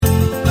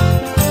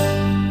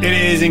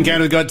is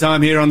Encounter with God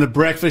time here on The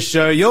Breakfast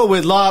Show. You're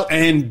with Lyle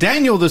and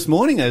Daniel this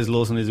morning as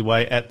Lawson is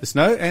away at the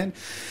snow, and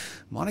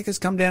Monica's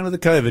come down with the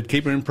COVID.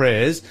 Keep her in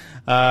prayers.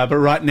 But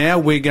right now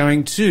we're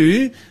going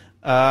to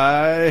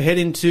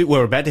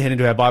we're about to head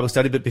into our Bible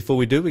study, but before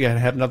we do, we're going to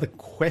have another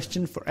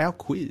question for our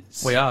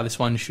quiz. We are. This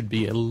one should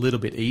be a little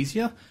bit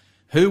easier.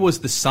 Who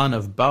was the son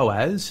of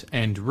Boaz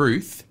and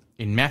Ruth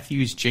in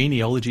Matthew's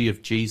genealogy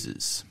of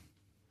Jesus?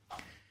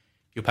 If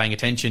you're paying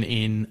attention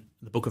in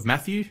the book of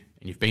Matthew,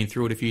 and you've been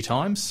through it a few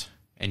times,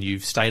 and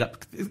you've stayed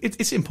up.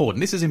 It's important.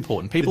 This is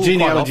important. The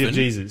genealogy of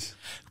Jesus.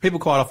 People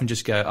quite often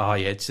just go, oh,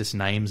 yeah, it's just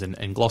names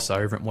and gloss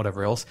over it and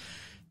whatever else.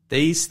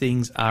 These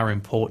things are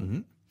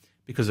important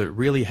because it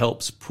really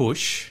helps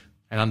push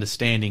an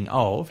understanding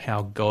of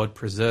how God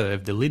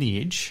preserved the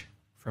lineage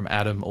from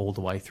Adam all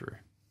the way through.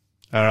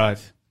 All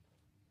right.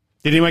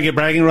 Did anyone get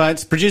bragging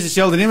rights? Producer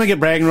Sheldon, did anyone get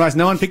bragging rights?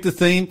 No one picked the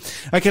theme.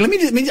 Okay, I'm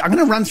going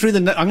to run through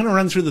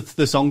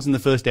the songs in the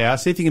first hour.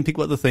 See if you can pick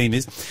what the theme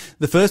is.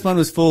 The first one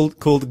was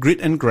called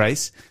Grit and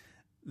Grace.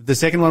 The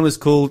second one was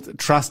called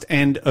Trust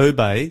and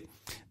Obey.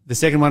 The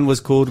second one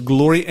was called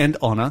Glory and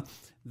Honor.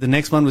 The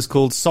next one was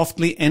called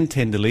Softly and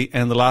Tenderly,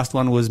 and the last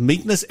one was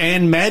Meekness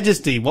and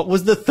Majesty. What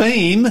was the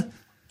theme?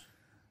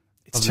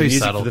 It's too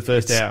subtle. For the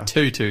first hour.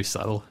 Too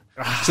subtle.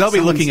 So they'll be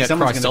looking at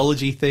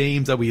Christology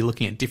themes. They'll be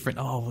looking at different,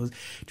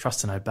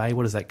 trust and obey.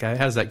 What does that go?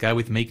 How does that go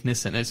with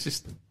meekness? And it's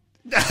just...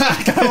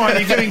 Come on,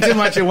 you're giving too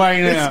much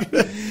away now.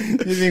 You're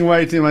giving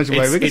way too much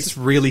away. It's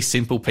really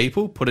simple,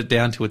 people. Put it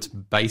down to its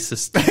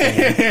basest form. This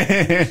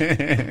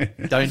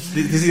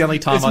is the only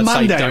time I'd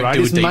say don't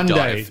do a deep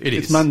dive.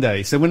 It's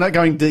Monday, so we're not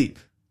going deep.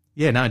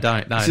 Yeah, no,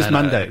 don't. No, it's just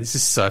Monday. This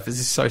is surface. This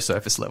is so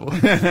surface level.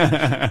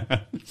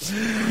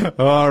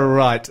 All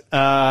right.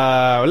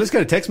 Well, let's go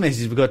to text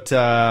messages. We've got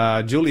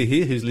Julia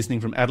here who's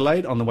listening from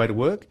Adelaide on the way to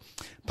work.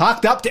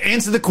 Parked up to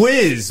answer the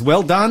quiz.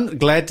 Well done.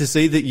 Glad to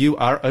see that you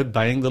are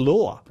obeying the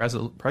law.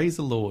 Praise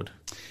the Lord.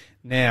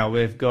 Now,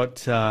 we've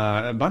got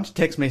a bunch of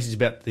text messages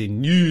about the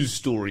news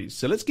stories.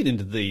 So let's get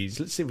into these.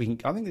 Let's see if we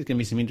can... I think there's going to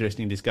be some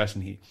interesting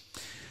discussion here.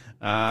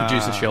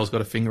 Producer Shell's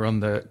got a finger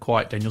on the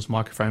Quiet Daniel's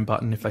microphone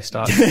button if they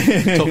start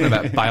talking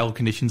about bail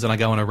conditions and I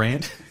go on a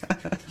rant.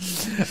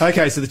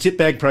 Okay, so the Chip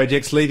Bag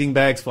Project, Sleeving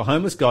Bags for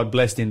Homeless, God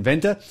bless the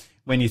inventor.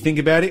 When you think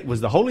about it,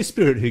 was the Holy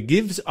Spirit who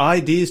gives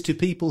ideas to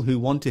people who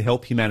want to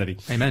help humanity.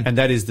 Amen. And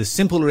that is the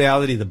simple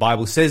reality. The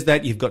Bible says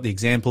that. You've got the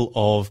example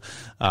of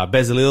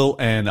Bezalel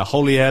and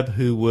Aholiab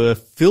who were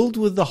filled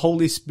with the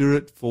Holy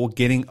Spirit for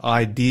getting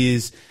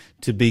ideas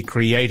to be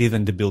creative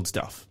and to build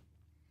stuff.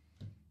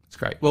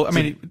 Great. Well, I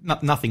mean,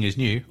 nothing is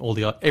new.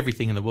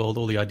 Everything in the world,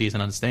 all the ideas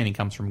and understanding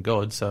comes from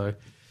God. So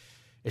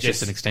it's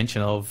just an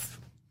extension of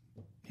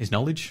his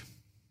knowledge.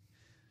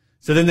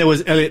 So then there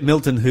was Elliot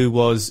Milton who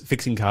was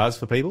fixing cars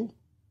for people.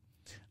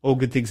 All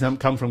good things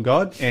come from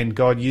God, and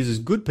God uses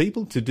good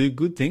people to do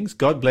good things.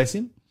 God bless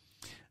him.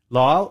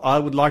 Lyle, I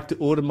would like to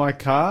order my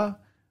car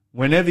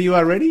whenever you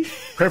are ready,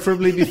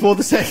 preferably before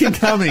the second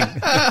coming.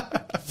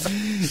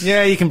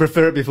 Yeah, you can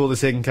prefer it before the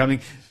second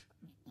coming.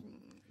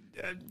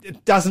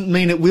 It doesn't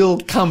mean it will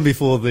come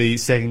before the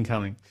second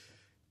coming.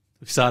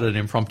 We've started an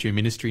impromptu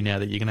ministry now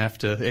that you're going to have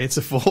to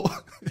answer for.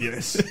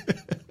 Yes.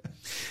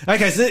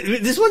 Okay, so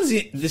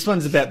this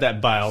one's about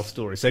that bail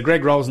story. So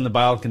Greg rolls in the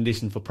bail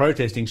condition for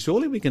protesting.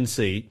 Surely we can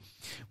see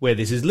where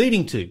this is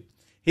leading to.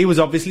 He was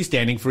obviously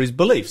standing for his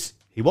beliefs.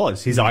 He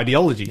was, his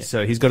ideology. Yeah.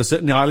 So he's got a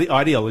certain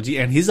ideology,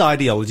 and his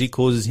ideology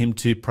causes him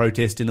to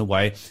protest in a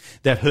way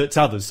that hurts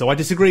others. So I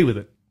disagree with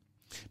it.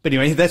 But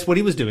anyway, that's what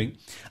he was doing.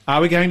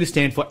 Are we going to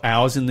stand for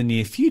ours in the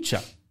near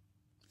future?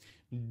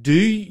 Do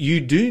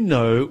you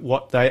know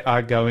what they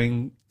are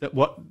going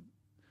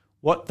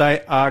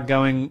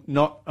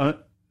not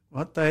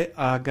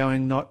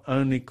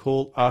only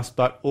call us,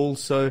 but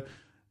also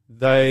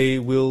they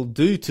will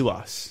do to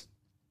us?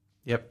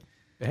 Yep.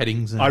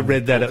 Beheadings. I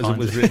read that as it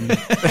was written.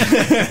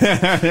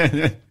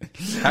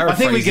 I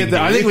think we get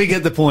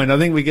the point. I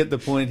think we get the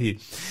point here.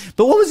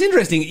 But what was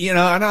interesting, and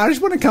I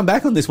just want to come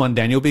back on this one,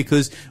 Daniel,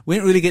 because we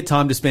didn't really get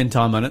time to spend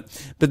time on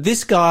it. But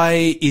this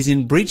guy is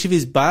in breach of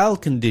his bail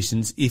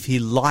conditions if he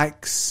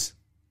likes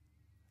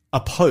a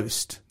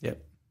post.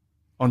 Yep.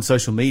 On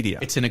social media.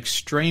 It's an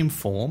extreme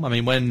form. I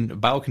mean, when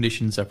bail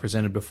conditions are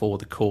presented before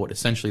the court,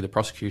 essentially the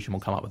prosecution will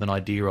come up with an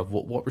idea of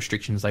what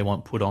restrictions they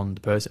want put on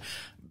the person.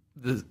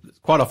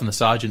 Quite often the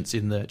sergeants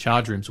in the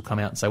charge rooms will come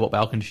out and say, what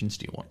bail conditions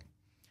do you want?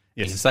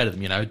 Yes. You can say to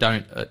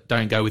them,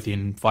 don't go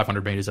within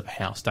 500 metres of a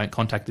house. Don't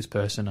contact this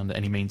person under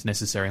any means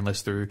necessary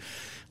unless through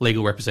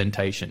legal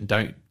representation.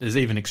 There's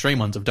even extreme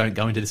ones of don't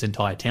go into this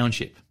entire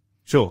township.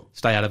 Sure.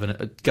 Stay out of an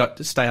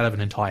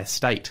entire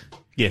state.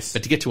 Yes.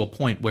 But to get to a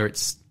point where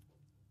it's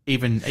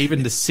even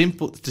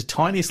the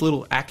tiniest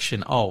little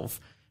action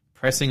of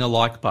pressing a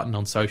like button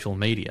on social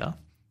media,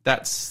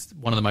 that's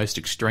one of the most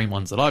extreme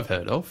ones that I've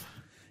heard of.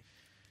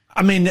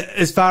 I mean,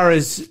 as far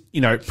as,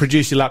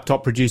 produce your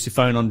laptop, produce your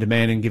phone on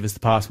demand and give us the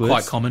passwords.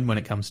 Quite common when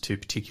it comes to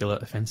particular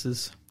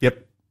offences.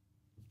 Yep.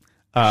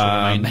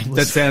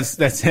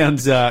 That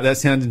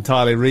sounds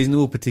entirely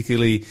reasonable,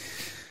 particularly,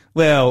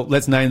 well,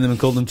 let's name them and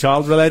call them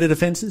child-related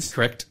offences.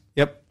 Correct.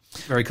 Yep.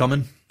 Very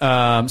common.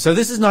 So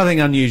this is nothing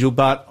unusual,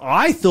 but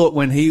I thought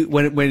when he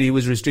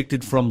was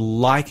restricted from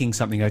liking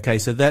something, okay,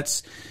 so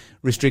that's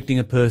restricting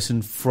a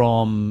person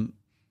from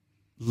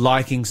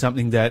liking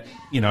something that,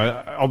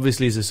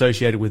 obviously is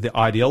associated with the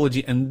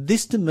ideology. And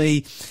this to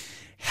me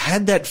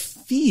had that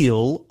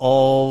feel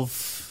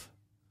of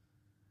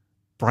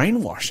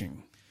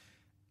brainwashing.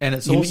 And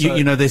it's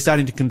also... they're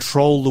starting to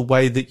control the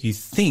way that you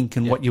think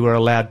and what you are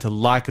allowed to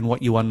like and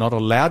what you are not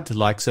allowed to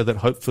like, so that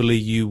hopefully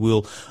you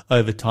will,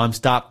 over time,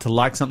 start to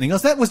like something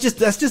else.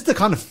 That's just the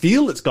kind of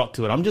feel that's got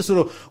to it. I'm just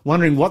sort of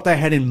wondering what they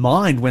had in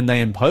mind when they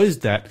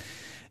imposed that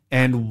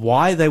and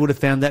why they would have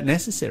found that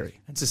necessary.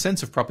 It's a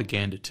sense of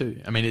propaganda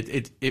too. I mean,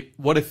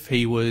 what if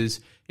he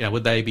was,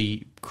 would they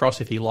be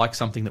cross if he liked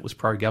something that was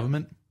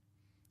pro-government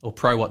or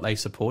pro what they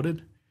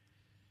supported?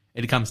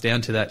 It comes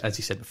down to that, as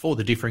you said before,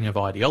 the differing of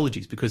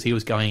ideologies, because he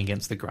was going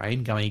against the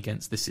grain, going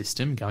against the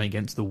system, going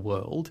against the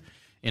world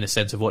in a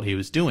sense of what he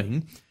was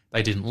doing.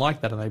 They didn't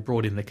like that, and they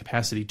brought in the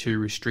capacity to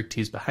restrict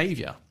his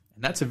behaviour.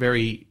 And that's a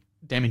very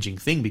damaging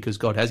thing, because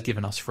God has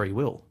given us free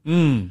will.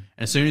 And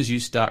as soon as you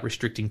start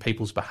restricting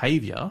people's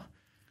behaviour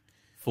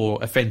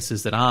for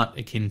offences that aren't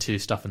akin to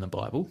stuff in the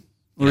Bible...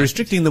 Or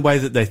restricting the way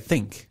that they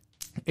think.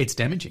 It's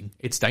damaging.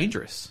 It's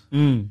dangerous.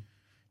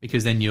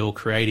 Because then you're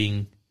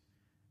creating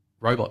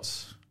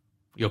robots.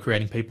 You're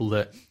creating people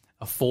that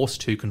are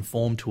forced to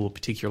conform to a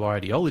particular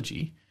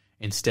ideology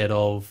instead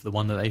of the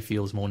one that they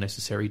feel is more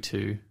necessary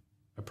to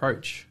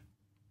approach.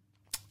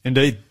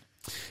 Indeed.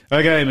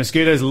 Okay,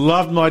 mosquitoes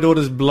loved my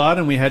daughter's blood,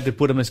 and we had to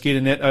put a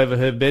mosquito net over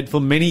her bed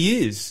for many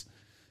years.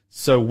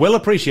 So well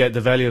appreciate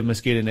the value of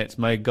mosquito nets.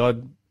 May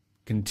God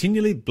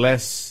continually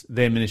bless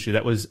their ministry.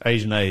 That was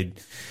Asian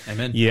Aid.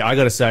 Amen. Yeah, I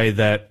got to say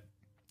that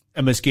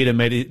a mosquito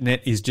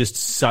net is just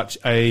such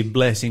a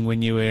blessing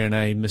when you are in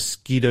a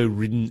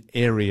mosquito-ridden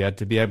area,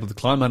 to be able to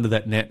climb under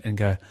that net and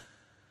go,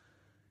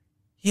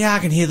 yeah, I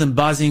can hear them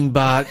buzzing,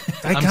 but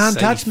they can't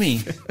touch me.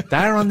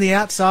 They're on the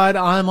outside,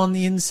 I'm on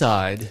the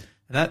inside.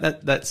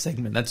 That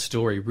segment, that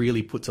story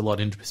really puts a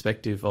lot into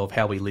perspective of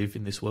how we live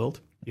in this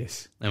world.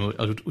 Yes. And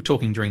we're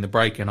talking during the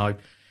break, and I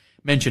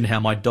mentioned how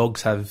my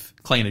dogs have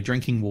cleaner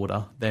drinking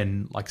water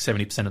than like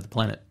 70% of the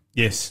planet.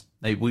 Yes.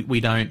 We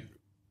don't...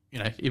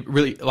 it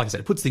really, like I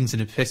said, it puts things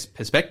into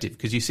perspective,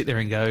 because you sit there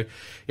and go,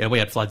 we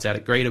had floods out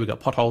at Greta, we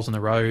got potholes on the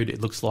road, it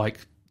looks like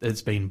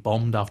it's been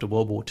bombed after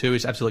World War II,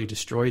 it's absolutely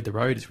destroyed the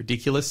road, it's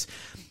ridiculous.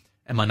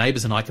 And my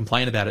neighbours and I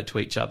complain about it to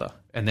each other.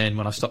 And then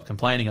when I stop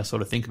complaining, I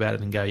sort of think about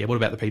it and go, what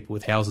about the people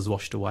with houses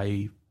washed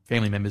away,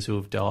 family members who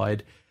have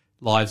died,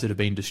 lives that have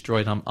been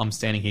destroyed? I'm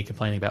standing here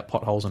complaining about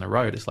potholes on a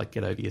road. It's like,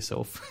 get over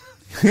yourself.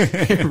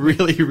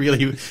 Really,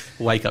 really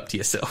wake up to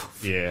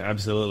yourself. Yeah,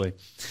 absolutely.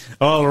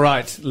 All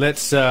right,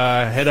 let's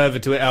head over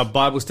to our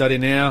Bible study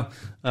now.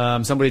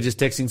 Somebody just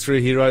texting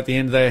through here right at the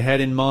end, they had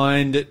in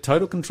mind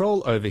total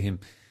control over him.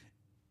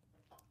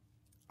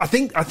 I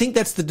think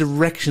that's the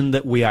direction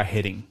that we are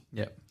heading.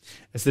 Yeah.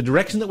 It's the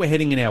direction that we're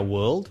heading in our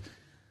world.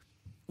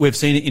 We've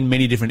seen it in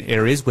many different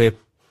areas where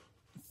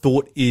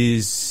thought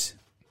is...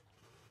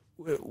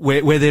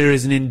 where there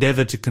is an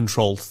endeavour to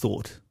control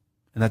thought.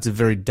 And that's a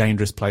very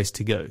dangerous place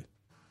to go.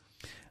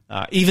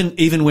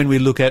 Even when we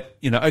look at,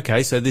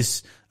 okay, so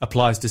this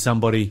applies to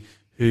somebody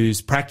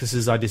whose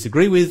practices I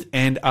disagree with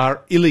and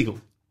are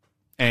illegal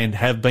and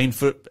have been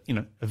for,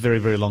 a very,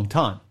 very long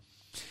time.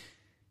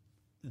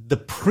 The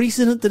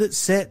precedent that it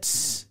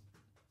sets,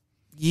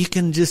 you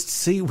can just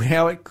see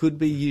how it could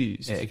be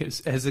used. Yeah,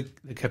 it has the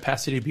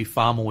capacity to be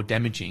far more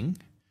damaging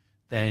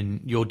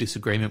than your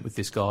disagreement with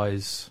this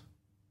guy's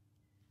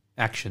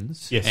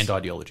actions and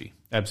ideology.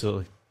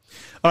 Absolutely.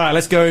 All right,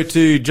 let's go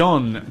to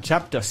John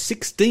chapter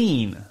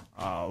 16.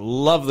 I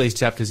love these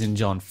chapters in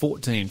John.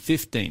 14,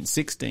 15,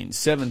 16,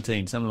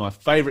 17. Some of my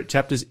favourite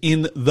chapters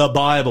in the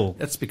Bible.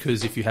 That's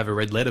because if you have a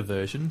red letter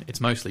version, it's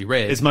mostly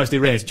red. It's mostly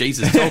red. It's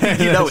Jesus talking.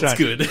 It's right.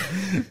 Good.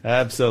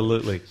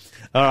 Absolutely.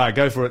 All right,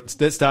 go for it.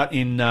 Let's start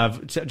in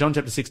John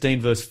chapter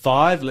 16, verse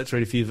 5. Let's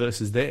read a few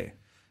verses there.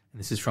 And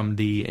this is from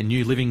the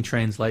New Living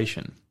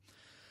Translation.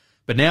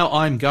 But now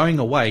I am going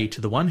away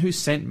to the one who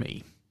sent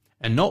me,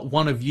 and not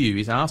one of you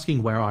is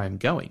asking where I am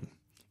going.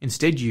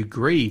 Instead, you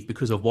grieve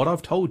because of what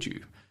I've told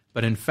you.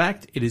 But in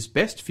fact, it is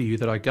best for you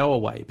that I go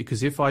away,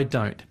 because if I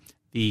don't,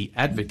 the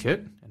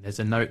advocate, and there's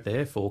a note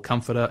there for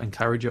comforter,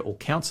 encourager, or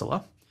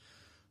counsellor,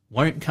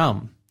 won't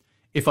come.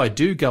 If I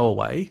do go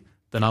away,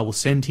 then I will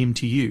send him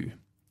to you.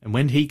 And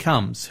when he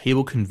comes, he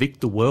will convict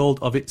the world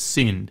of its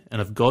sin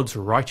and of God's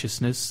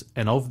righteousness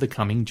and of the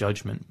coming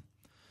judgment.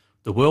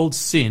 The world's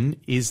sin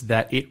is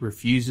that it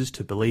refuses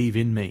to believe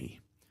in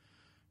me.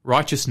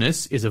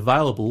 Righteousness is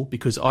available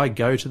because I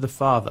go to the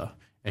Father,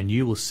 and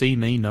you will see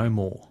me no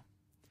more.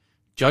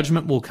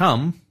 Judgment will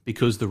come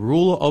because the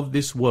ruler of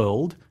this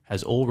world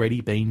has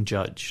already been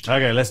judged.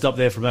 Okay, let's stop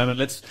there for a moment.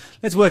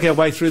 Let's work our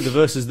way through the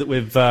verses that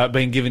we've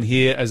been given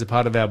here as a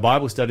part of our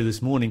Bible study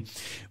this morning.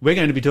 We're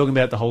going to be talking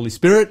about the Holy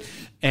Spirit,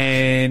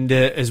 and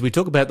as we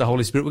talk about the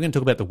Holy Spirit, we're going to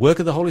talk about the work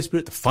of the Holy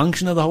Spirit, the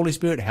function of the Holy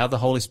Spirit, how the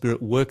Holy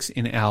Spirit works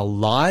in our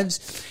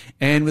lives,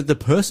 and with the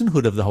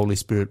personhood of the Holy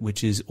Spirit,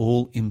 which is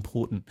all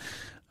important.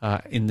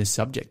 in this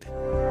subject.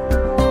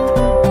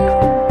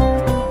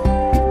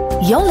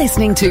 You're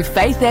listening to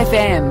Faith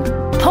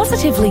FM,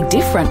 positively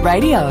different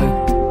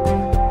radio.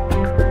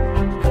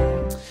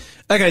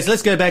 Okay, so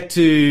let's go back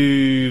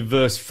to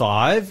verse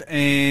 5,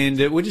 and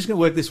we're just going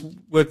to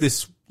work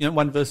this,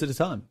 one verse at a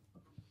time.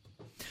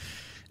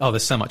 Oh,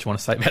 there's so much I want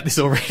to say about this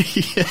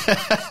already.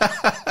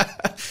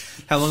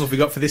 How long have we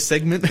got for this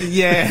segment?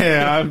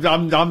 Yeah,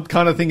 I'm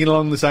kind of thinking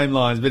along the same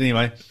lines, but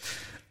anyway,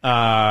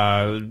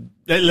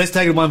 let's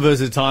take it one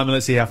verse at a time and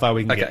let's see how far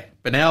we can get.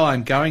 But now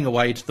I'm going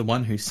away to the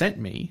one who sent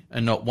me,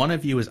 and not one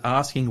of you is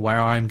asking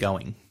where I'm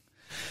going.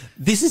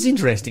 This is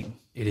interesting.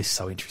 It is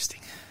so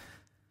interesting.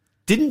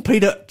 Didn't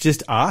Peter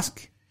just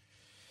ask?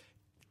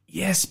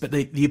 Yes, but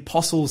the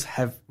apostles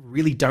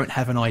really don't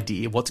have an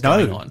idea what's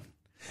going on.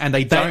 And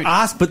they don't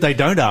ask, but they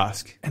don't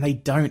ask. And they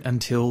don't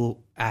until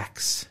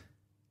Acts.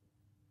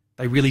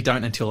 They really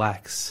don't until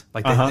Acts.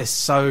 Like they're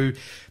so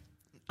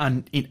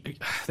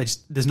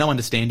there's no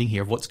understanding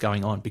here of what's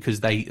going on because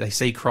they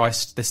see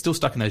Christ. They're still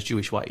stuck in those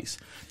Jewish ways.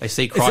 They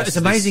see Christ. It's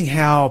amazing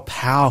how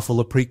powerful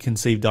a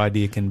preconceived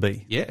idea can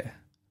be. Yeah.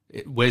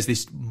 Where's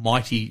this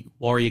mighty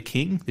warrior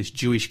king, this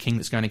Jewish king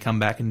that's going to come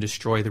back and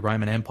destroy the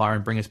Roman Empire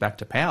and bring us back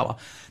to power?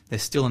 They're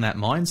still in that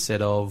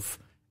mindset of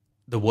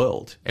the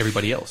world,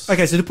 everybody else.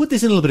 Okay, so to put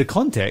this in a little bit of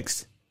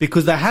context,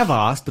 because they have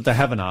asked, but they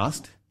haven't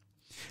asked,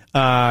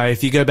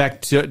 if you go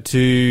back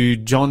to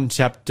John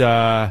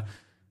chapter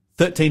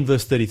 13,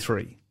 verse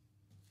 33.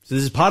 So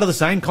this is part of the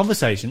same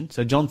conversation.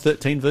 So John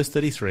 13, verse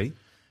 33.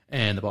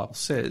 And the Bible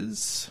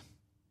says,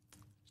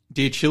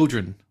 "Dear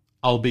children,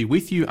 I'll be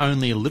with you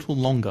only a little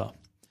longer.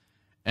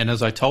 And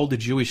as I told the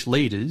Jewish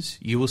leaders,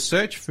 you will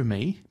search for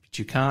me, but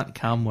you can't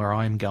come where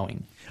I am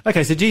going."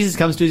 Okay, so Jesus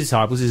comes to his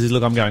disciples. He says,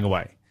 "Look, I'm going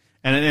away."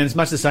 And it's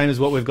much the same as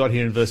what we've got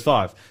here in verse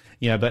 5.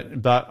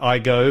 But I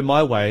go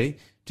my way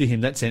to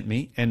him that sent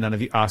me, and none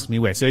of you ask me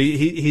where. So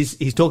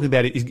he's talking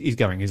about it. He's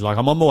going. He's like,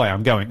 I'm on my way.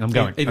 I'm going.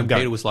 Even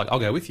Peter was like, I'll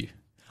go with you.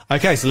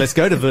 Okay, so let's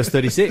go to verse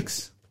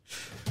 36.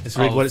 Let's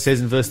read what it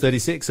says in verse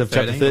 36 of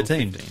chapter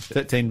 13.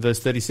 13, verse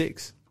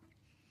 36.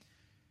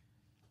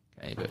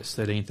 Okay, verse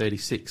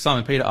 13:36.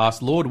 Simon Peter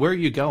asked, "Lord, where are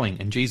you going?"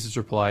 And Jesus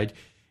replied,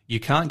 "You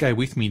can't go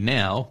with me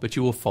now, but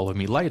you will follow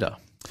me later."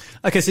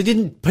 Okay, so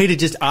didn't Peter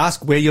just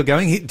ask where you're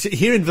going?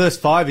 Here in verse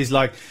 5, he's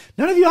like,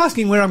 none of you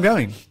asking where I'm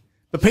going.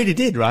 But Peter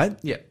did, right?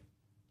 Yeah.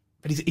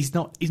 But he's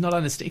not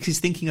understanding. He's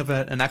thinking of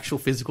an actual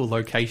physical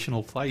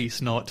locational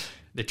place, not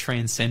the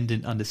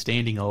transcendent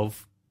understanding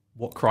of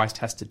what Christ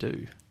has to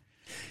do.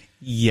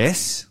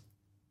 Yes.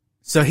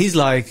 So he's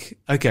like,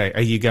 okay,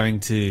 are you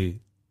going to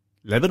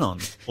Lebanon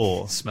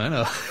or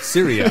Smyrna,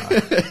 Syria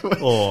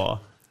or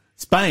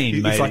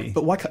Spain, maybe? Like,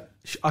 but why can't,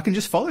 I can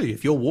just follow you.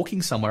 If you're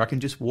walking somewhere, I can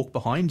just walk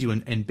behind you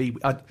and be,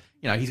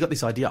 he's got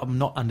this idea, I'm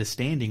not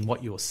understanding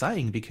what you're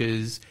saying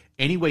because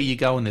anywhere you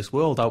go in this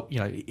world,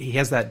 he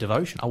has that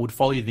devotion. I would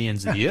follow you to the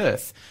ends of the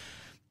earth.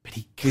 But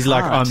he's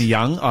like, I'm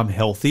young, I'm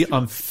healthy,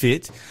 I'm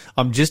fit.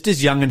 I'm just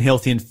as young and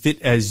healthy and fit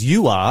as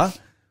you are.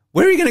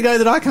 Where are you going to go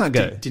that I can't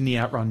go? Didn't he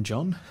outrun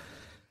John?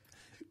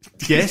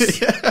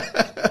 Yes.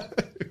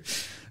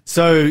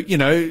 So,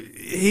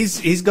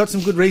 he's got some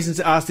good reasons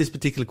to ask this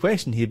particular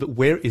question here, but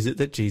where is it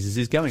that Jesus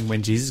is going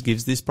when Jesus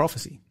gives this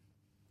prophecy?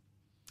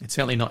 It's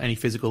certainly not any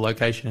physical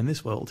location in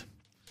this world.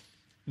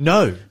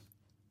 No.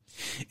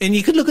 And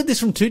you could look at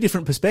this from two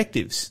different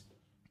perspectives.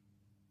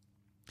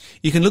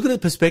 You can look at the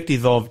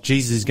perspective of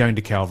Jesus is going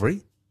to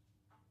Calvary,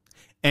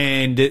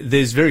 and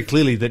there's very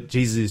clearly that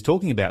Jesus is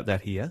talking about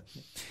that here.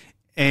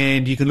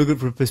 And you can look at it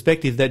from a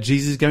perspective that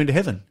Jesus is going to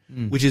heaven,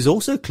 which is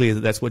also clear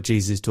that that's what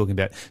Jesus is talking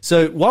about.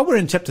 So while we're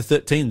in chapter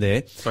 13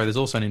 there... So there's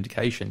also an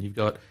indication. You've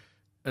got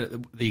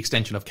the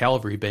extension of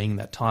Calvary being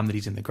that time that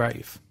he's in the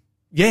grave.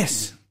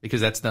 Yes.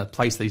 Because that's the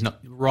place that he's not...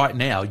 Right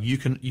now,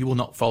 you will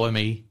not follow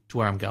me to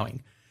where I'm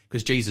going.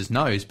 Because Jesus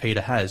knows Peter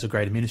has a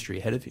greater ministry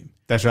ahead of him.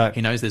 That's right. He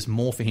knows there's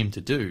more for him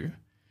to do.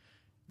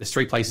 There's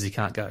three places he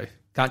can't go.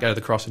 Can't go to the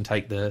cross and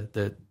take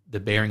the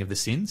bearing of the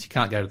sins. He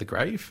can't go to the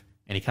grave.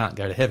 And he can't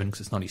go to heaven because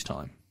it's not his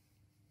time.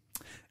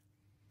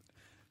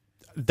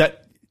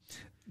 That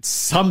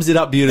sums it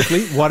up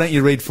beautifully. Why don't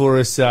you read for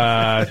us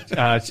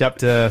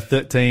chapter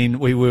 13?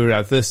 We were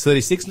at verse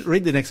 36.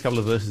 Read the next couple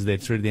of verses there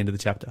through to the end of the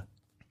chapter.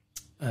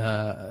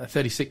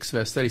 36,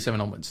 verse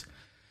 37 onwards.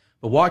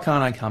 "But why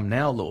can't I come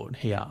now, Lord?"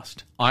 he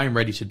asked. "I am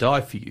ready to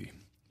die for you."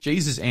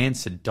 Jesus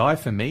answered, "Die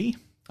for me?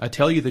 I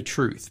tell you the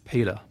truth,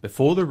 Peter.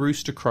 Before the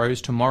rooster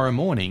crows tomorrow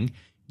morning,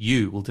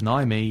 you will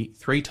deny me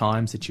 3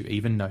 times that you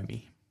even know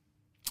me."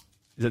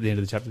 Is that the end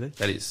of the chapter there?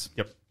 That is.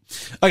 Yep.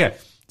 Okay.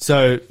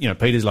 So,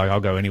 Peter's like,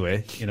 I'll go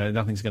anywhere.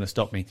 Nothing's going to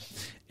stop me.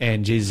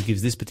 And Jesus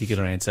gives this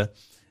particular answer.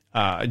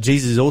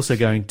 Jesus is also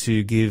going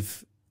to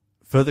give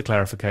further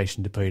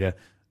clarification to Peter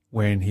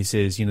when he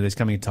says, there's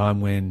coming a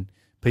time when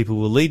people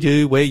will lead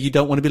you where you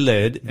don't want to be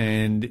led,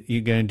 and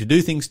you're going to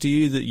do things to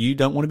you that you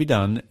don't want to be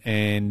done.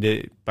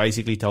 And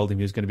basically told him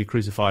he was going to be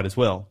crucified as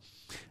well,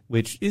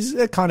 which is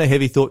a kind of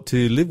heavy thought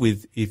to live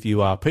with if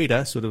you are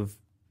Peter. Sort of,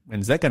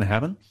 when's that going to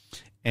happen?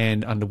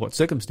 And under what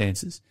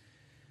circumstances?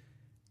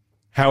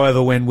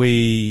 However, when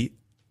we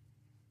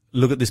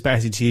look at this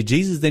passage here,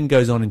 Jesus then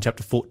goes on in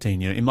chapter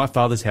 14, in my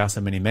Father's house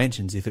are many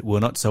mansions. If it were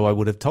not so, I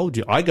would have told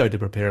you. I go to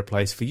prepare a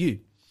place for you.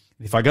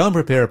 If I go and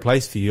prepare a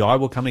place for you, I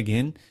will come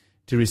again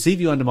to receive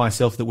you unto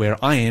myself, that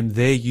where I am,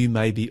 there you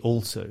may be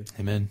also.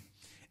 Amen.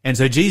 And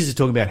so Jesus is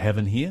talking about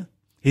heaven here.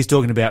 He's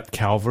talking about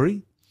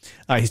Calvary.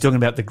 He's talking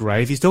about the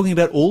grave. He's talking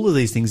about all of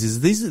these things.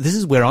 This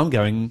is where I'm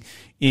going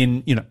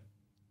in,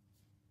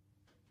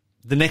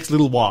 the next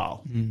little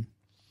while. Mm.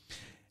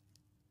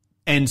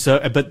 And so,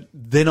 but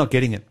they're not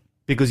getting it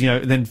because,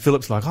 then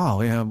Philip's like,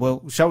 oh, yeah,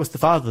 well, show us the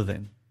Father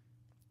then.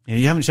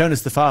 You haven't shown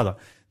us the Father.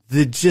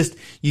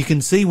 You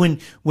can see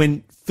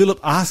when Philip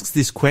asks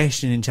this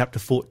question in chapter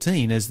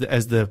 14, as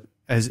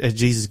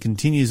Jesus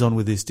continues on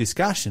with this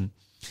discussion,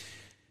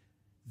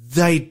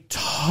 they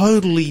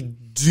totally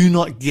do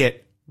not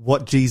get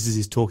what Jesus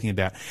is talking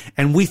about.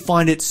 And we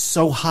find it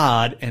so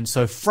hard and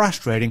so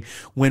frustrating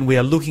when we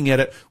are looking at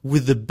it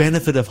with the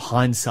benefit of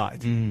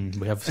hindsight.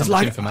 We have so It's much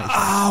like,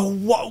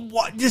 information.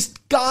 what,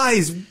 just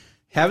guys.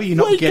 How are you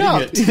not wake getting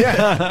up. it?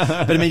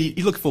 Yeah. But I mean,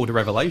 you look forward to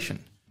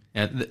Revelation.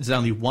 There's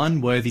only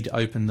one worthy to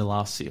open the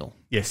last seal.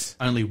 Yes.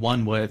 Only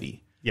one worthy.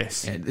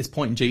 Yes. And at this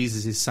point,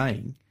 Jesus is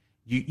saying,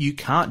 you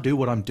can't do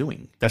what I'm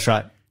doing. That's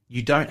right.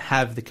 You don't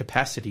have the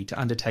capacity to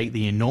undertake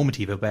the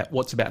enormity of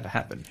what's about to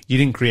happen. You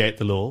didn't create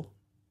the law.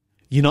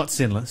 You're not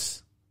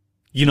sinless.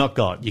 You're not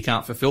God. You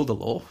can't fulfill the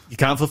law. You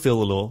can't fulfill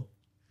the law.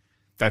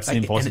 That's an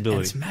impossibility.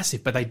 And it's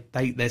massive, but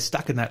they're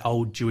stuck in that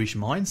old Jewish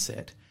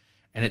mindset.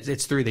 And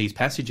it's through these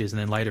passages and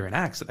then later in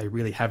Acts that they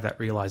really have that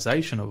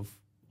realization of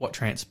what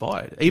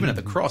transpired. Even at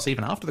the cross,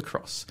 even after the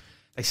cross,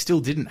 they still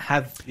didn't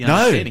have the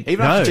understanding.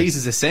 Even after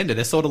Jesus ascended,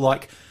 they're sort of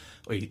like,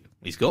 well,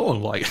 he's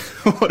gone. Like,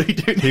 what do you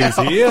do now? He was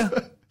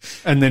here,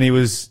 and then he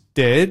was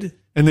dead,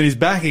 and then he's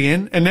back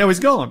again, and now he's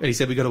gone. And he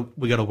said, we got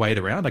to wait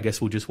around. I guess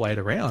we'll just wait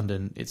around.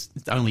 And it's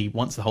only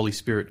once the Holy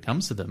Spirit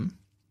comes to them,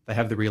 they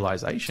have the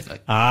realization.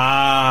 Like,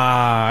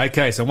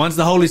 okay. So once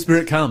the Holy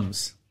Spirit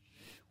comes,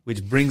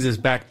 which brings us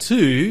back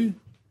to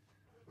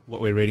what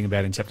we're reading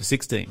about in chapter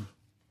 16.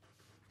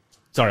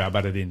 Sorry, I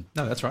butted in.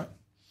 no, that's right.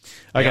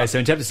 Okay, Yeah. so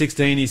in chapter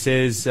 16 he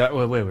says,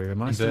 where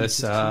am I? Verse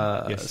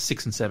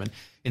 6 and 7.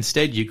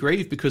 Instead, you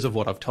grieve because of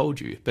what I've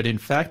told you. But in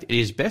fact, it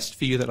is best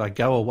for you that I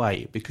go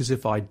away, because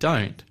if I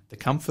don't, the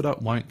Comforter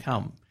won't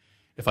come.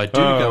 If I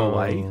do go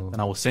away, then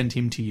I will send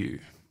him to you.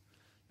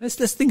 Let's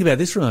think about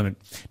this for a moment.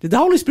 Did the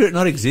Holy Spirit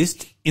not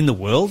exist in the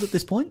world at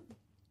this point?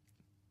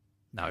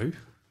 No.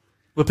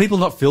 Were people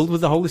not filled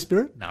with the Holy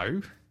Spirit?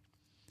 No.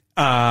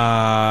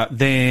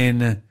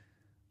 Then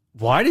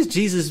why does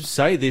Jesus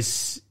say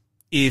this?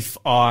 If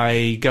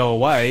I go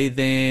away,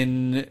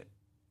 then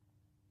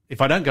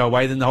if I don't go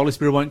away, then the Holy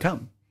Spirit won't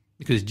come.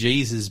 Because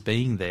Jesus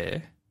being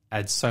there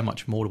adds so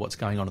much more to what's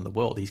going on in the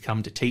world. He's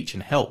come to teach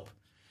and help.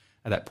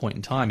 At that point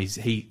in time,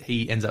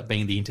 he ends up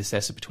being the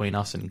intercessor between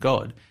us and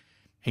God.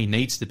 He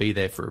needs to be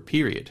there for a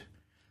period.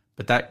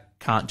 But that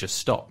can't just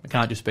stop. It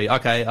can't just be,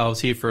 okay, I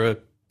was here for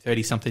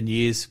 30-something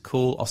years.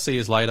 Cool, I'll see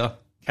you later.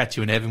 Catch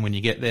you in heaven when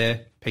you get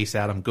there. Peace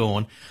out, I'm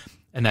gone.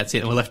 And that's it.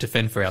 And we're left to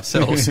fend for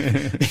ourselves.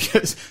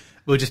 Because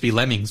we'll just be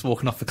lemmings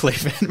walking off the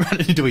cliff and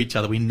running into each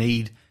other. We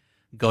need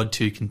God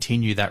to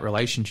continue that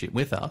relationship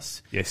with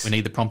us. Yes. We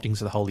need the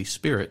promptings of the Holy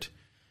Spirit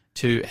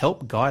to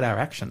help guide our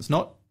actions,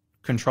 not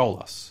control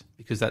us,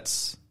 because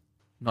that's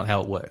not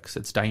how it works.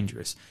 It's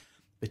dangerous.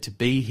 But to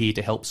be here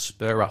to help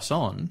spur us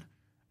on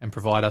and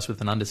provide us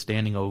with an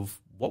understanding of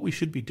what we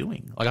should be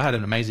doing. Like, I had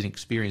an amazing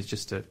experience,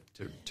 just to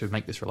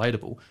make this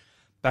relatable.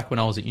 Back when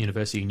I was at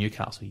University of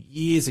Newcastle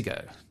years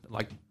ago,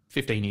 like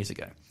 15 years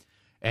ago,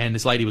 and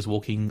this lady was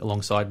walking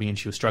alongside me and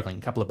she was struggling,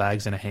 a couple of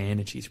bags in her hand,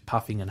 and she's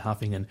puffing and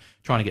huffing and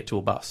trying to get to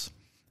a bus.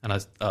 And I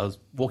was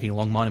walking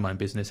along, minding my own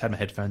business, had my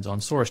headphones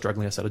on, saw her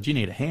struggling. I said, oh, do you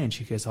need a hand?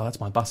 She goes, oh, that's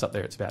my bus up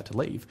there. It's about to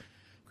leave.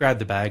 Grabbed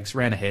the bags,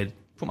 ran ahead,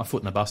 put my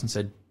foot in the bus and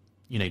said,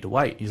 you need to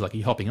wait. He's like, are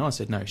you hopping on? I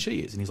said, no, she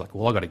is. And he's like,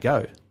 well, I got to go.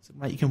 I said,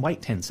 mate, you can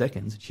wait 10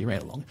 seconds. And she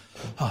ran along.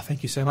 Oh,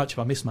 thank you so much. If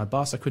I missed my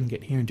bus, I couldn't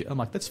get here. I'm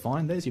like, that's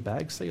fine. There's your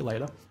bag. See you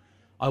later.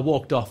 I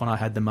walked off and I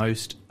had the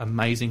most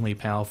amazingly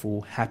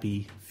powerful,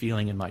 happy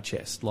feeling in my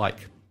chest. Like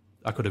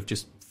I could have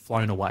just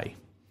flown away.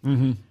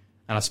 Mm-hmm. And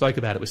I spoke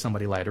about it with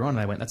somebody later on and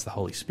they went, that's the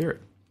Holy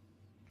Spirit.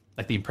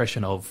 Like the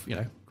impression of,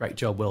 great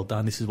job, well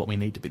done. This is what we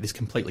need to be, this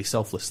completely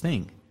selfless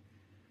thing.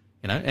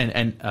 And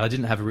I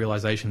didn't have a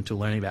realization until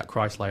learning about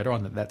Christ later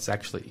on that that's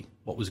actually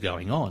what was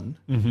going on.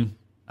 Mm-hmm.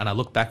 And I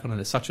look back on it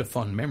as such a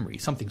fond memory.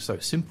 Something so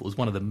simple is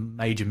one of the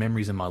major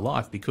memories in my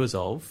life because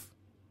of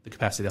the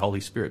capacity of the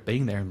Holy Spirit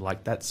being there. And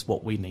like, that's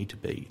what we need to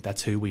be.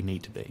 That's who we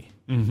need to be.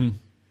 Mm-hmm.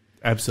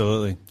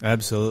 Absolutely.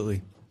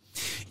 Absolutely.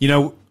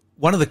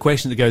 One of the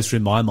questions that goes through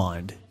my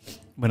mind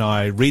when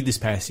I read this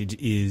passage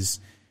is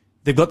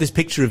they've got this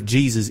picture of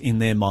Jesus in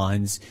their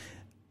minds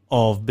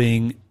of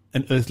being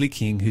an earthly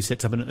king who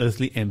sets up an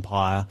earthly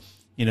empire,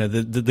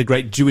 the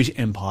great Jewish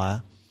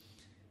empire.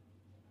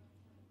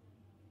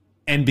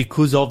 And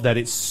because of that,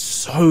 it's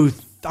so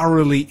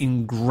thoroughly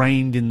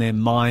ingrained in their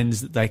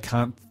minds that they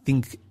can't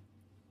think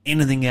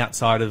anything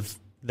outside of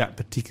that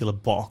particular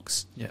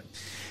box. Yeah.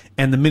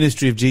 And the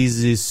ministry of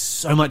Jesus is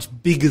so much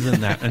bigger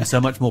than that and so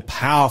much more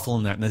powerful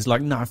than that. And it's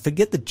like, no,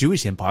 forget the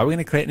Jewish empire. We're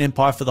going to create an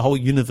empire for the whole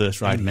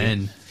universe right Amen.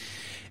 here.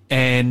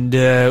 And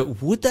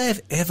would they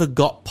have ever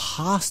got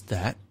past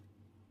that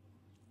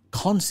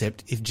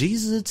concept if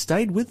Jesus had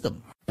stayed with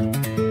them?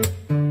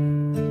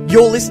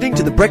 You're listening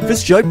to The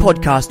Breakfast Show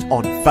podcast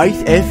on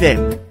Faith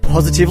FM.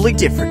 Positively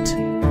different.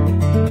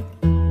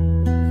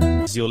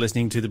 As you're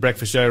listening to The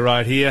Breakfast Show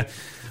right here,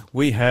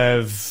 we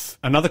have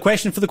another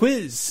question for the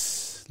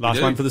quiz.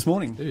 Last one for this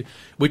morning.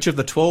 Which of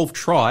the 12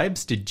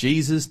 tribes did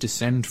Jesus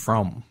descend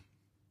from?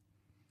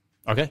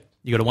 Okay.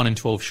 You got a 1 in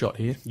 12 shot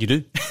here. You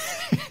do.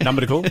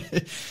 Number to call?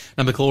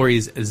 Number to call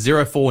is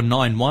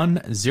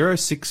 0491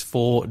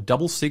 064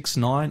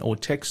 669 or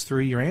text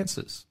through your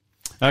answers.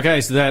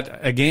 Okay, so that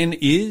again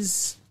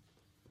is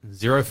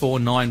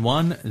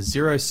 0491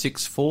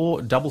 064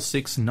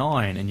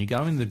 669, and you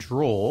go in the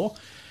draw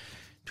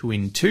to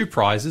win 2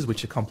 prizes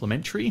which are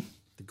complimentary.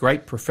 The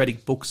Great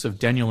Prophetic Books of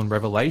Daniel and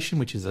Revelation,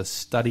 which is a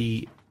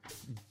study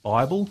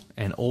Bible,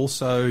 and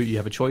also you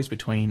have a choice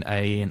between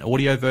an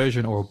audio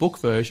version or a book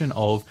version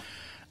of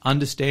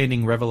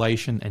Understanding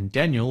Revelation and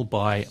Daniel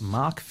by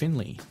Mark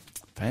Finley.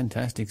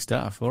 Fantastic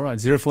stuff. All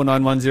right,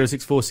 0491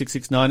 064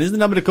 669 is the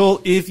number to call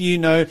if you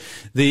know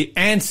the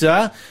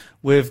answer.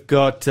 We've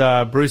got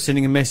Bruce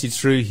sending a message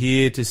through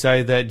here to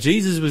say that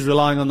Jesus was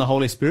relying on the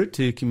Holy Spirit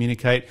to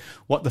communicate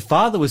what the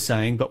Father was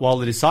saying, but while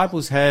the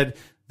disciples had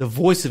the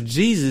voice of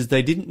Jesus,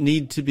 they didn't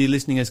need to be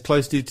listening as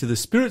closely to the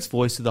Spirit's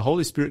voice, so the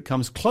Holy Spirit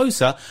comes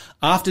closer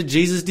after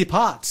Jesus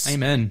departs.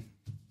 Amen.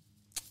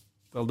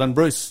 Well done,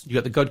 Bruce. You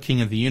got the God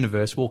King of the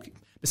universe walking.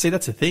 But see,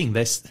 that's the thing.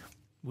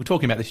 We're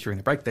talking about this during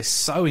the break. They're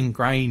so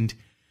ingrained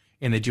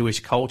in the Jewish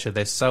culture.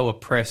 They're so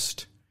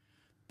oppressed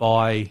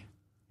by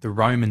the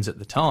Romans at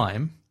the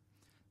time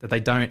that they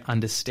don't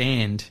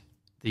understand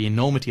the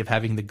enormity of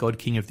having the God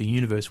King of the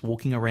universe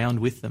walking around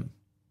with them.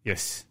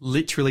 Yes.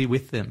 Literally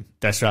with them.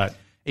 That's right.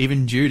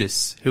 Even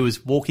Judas, who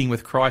was walking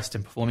with Christ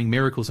and performing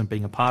miracles and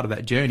being a part of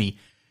that journey,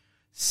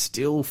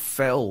 still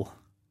fell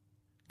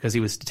because he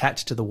was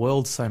attached to the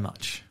world so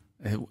much.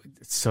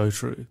 It's so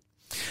true.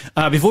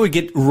 Before we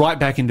get right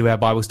back into our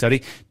Bible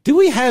study, do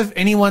we have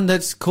anyone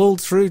that's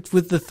called through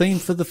with the theme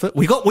for the first?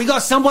 We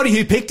got somebody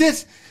who picked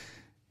it?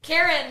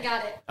 Karen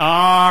got it.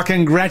 Ah,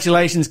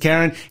 congratulations,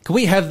 Karen. Can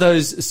we have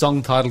those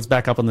song titles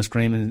back up on the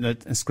screen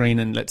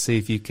and let's see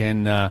if you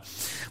can,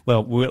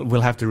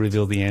 we'll have to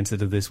reveal the answer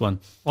to this one.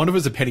 I wonder if it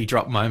was a penny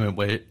drop moment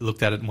where it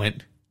looked at it and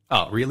went,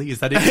 oh, really? Is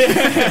that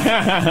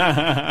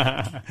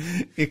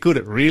it? Could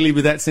it really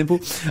be that simple?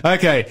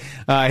 Okay,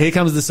 here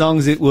comes the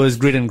songs. It was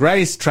Grit and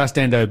Grace, Trust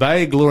and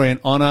Obey, Glory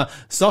and Honor,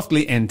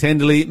 Softly and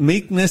Tenderly,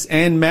 Meekness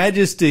and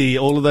Majesty.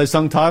 All of those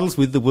song titles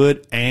with the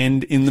word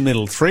 "and" in the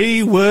middle.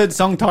 3 word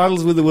song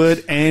titles with the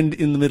word "and"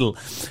 in the middle.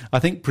 I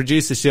think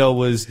producer Shell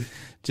was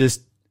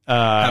just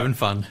having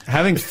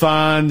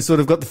fun,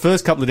 sort of got the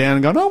first couple down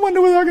and gone, I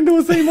wonder whether I can do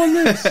a theme on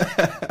this.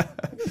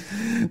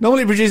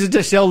 Normally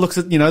producer Shell looks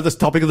at, this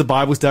topic of the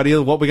Bible study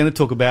or what we're going to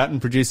talk about and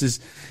produces,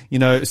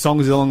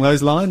 songs along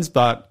those lines,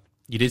 but...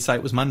 You did say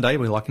it was Monday.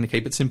 We're liking to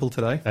keep it simple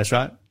today. That's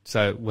right.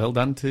 So well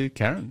done to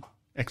Karen.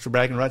 Extra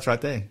bragging rights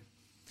right there.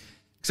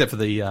 Except for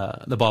the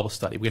Bible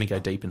study. We're going to go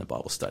deep in the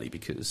Bible study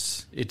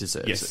because it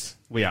deserves it. Yes,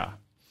 we are.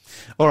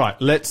 All right,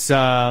 let's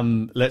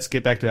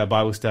get back to our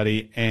Bible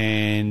study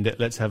and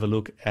let's have a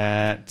look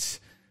at...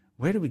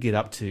 Where did we get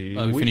up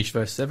to? We finished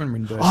verse 7. We're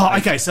in verse 8.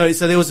 Okay. So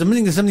there was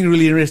something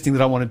really interesting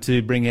that I wanted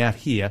to bring out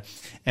here,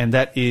 and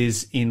that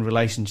is in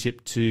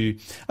relationship to,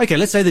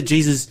 let's say that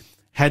Jesus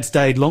had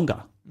stayed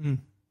longer. Mm.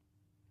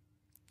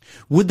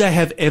 Would they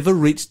have ever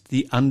reached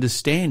the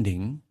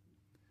understanding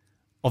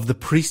of the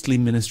priestly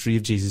ministry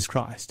of Jesus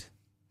Christ?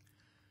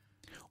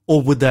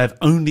 Or would they have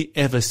only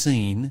ever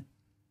seen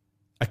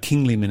a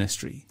kingly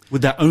ministry?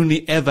 Would they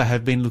only ever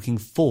have been looking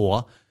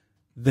for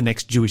the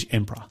next Jewish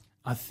emperor?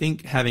 I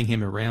think having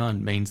him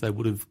around means they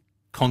would have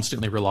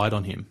constantly relied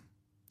on him.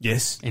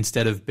 Yes.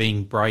 Instead of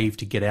being brave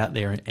to get out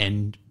there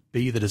and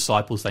be the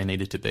disciples they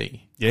needed to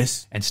be.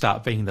 Yes. And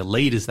start being the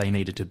leaders they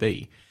needed to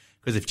be.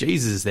 Because if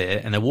Jesus is there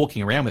and they're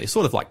walking around with it, it's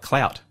sort of like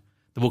clout.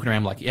 They're walking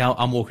around like, yeah,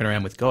 I'm walking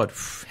around with God.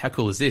 How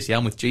cool is this? Yeah,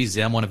 I'm with Jesus.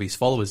 Yeah, I'm one of his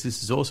followers.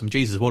 This is awesome.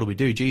 Jesus, what do we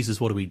do? Jesus,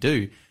 what do we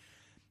do?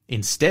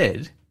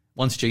 Instead,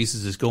 once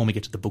Jesus is gone, we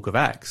get to the book of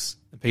Acts.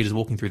 And Peter's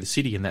walking through the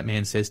city and that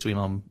man says to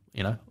him,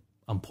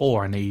 I'm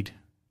poor. I need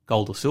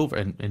gold or silver,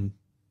 and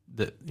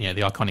the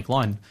iconic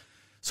line,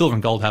 silver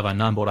and gold have I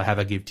none, but what I have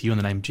I give to you in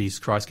the name of Jesus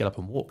Christ, get up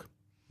and walk.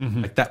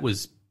 Mm-hmm. Like that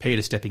was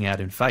Peter stepping out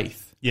in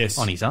faith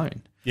on his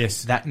own.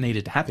 Yes. That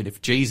needed to happen.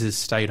 If Jesus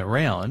stayed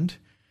around,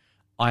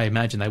 I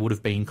imagine they would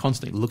have been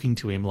constantly looking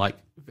to him like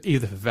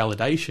either for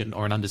validation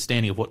or an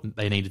understanding of what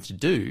they needed to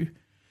do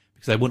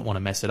because they wouldn't want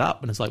to mess it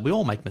up. And it's like we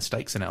all make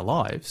mistakes in our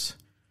lives.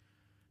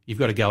 You've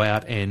got to go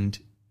out and,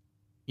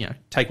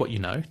 take what you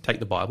know, take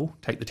the Bible,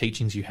 take the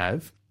teachings you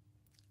have,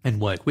 and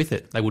work with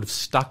it. They would have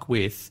stuck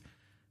with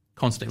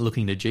constantly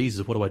looking to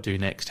Jesus. What do I do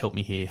next? Help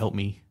me here. Help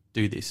me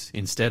do this.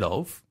 Instead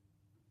of,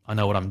 I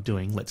know what I'm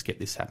doing. Let's get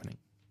this happening.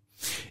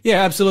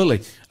 Yeah,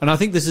 absolutely. And I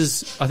think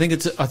I think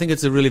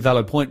it's a really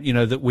valid point,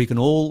 that we can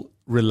all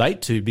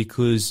relate to,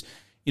 because,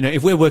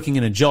 if we're working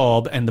in a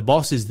job and the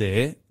boss is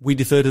there, we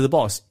defer to the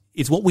boss.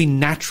 It's what we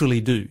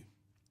naturally do.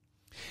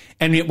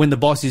 And yet when the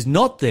boss is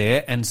not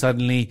there and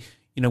suddenly,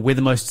 we're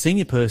the most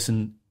senior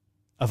person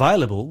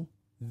available,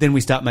 then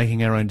we start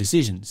making our own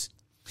decisions.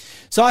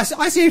 So I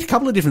see a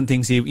couple of different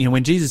things here.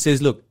 When Jesus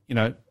says, look,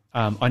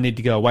 I need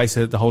to go away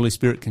so that the Holy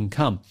Spirit can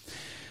come.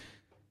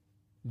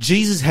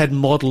 Jesus had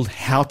modeled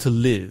how to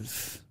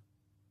live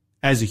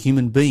as a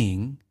human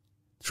being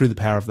through the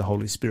power of the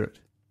Holy Spirit.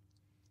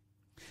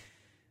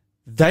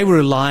 They were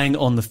relying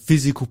on the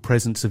physical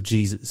presence of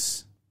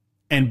Jesus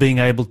and being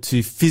able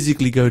to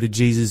physically go to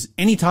Jesus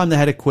anytime they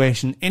had a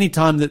question,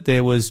 anytime that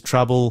there was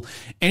trouble,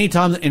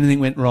 anytime that anything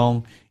went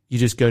wrong, you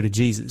just go to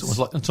Jesus.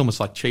 It's almost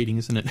like cheating,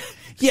 isn't it?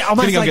 Yeah,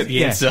 almost like, get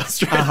the answer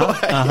straight away.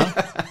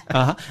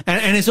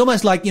 And it's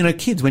almost like,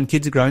 kids, when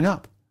kids are growing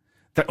up,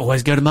 they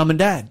always go to mum and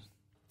dad.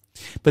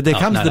 But there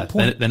comes the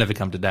point. They never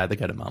come to dad, they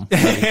go to mum.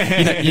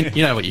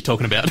 You know what you're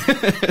talking about.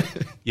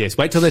 Yes,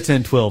 wait till they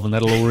turn 12 and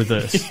that'll all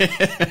reverse.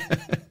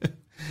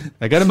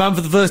 They go to mum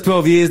for the first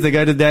 12 years, they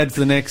go to dad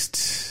for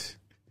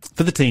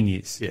the teen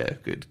years. Yeah,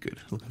 good.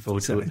 Looking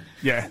forward to it.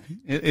 Yeah,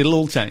 it'll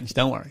all change,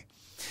 don't worry.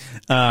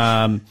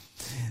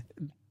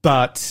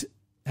 But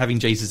having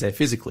Jesus there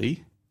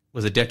physically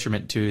was a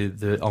detriment to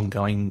their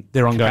ongoing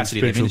capacity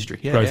of their ministry.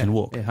 Growth and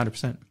walk. Yeah,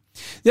 100%.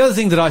 The other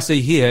thing that I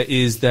see here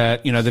is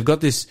that, they've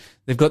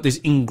got this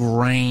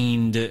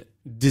ingrained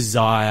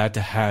desire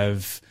to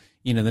have,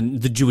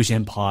 the Jewish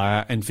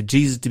empire and for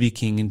Jesus to be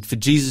king and for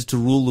Jesus to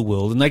rule the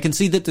world. And they can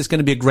see that there's going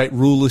to be a great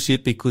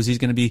rulership because he's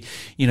going to be,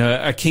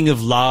 a king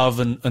of love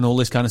and all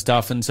this kind of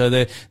stuff. And so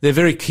they're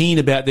very keen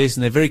about this,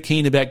 and they're very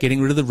keen about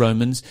getting rid of the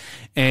Romans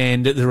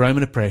and the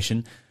Roman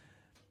oppression.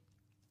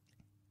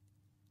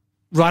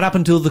 Right up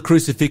until the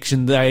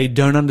crucifixion, they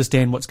don't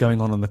understand what's going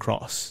on the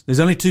cross.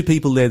 There's only two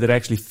people there that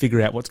actually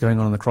figure out what's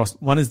going on the cross.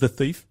 One is the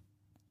thief.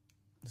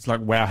 It's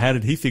like, wow, how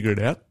did he figure it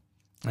out?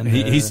 And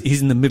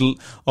he's in the middle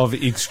of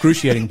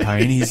excruciating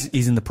pain.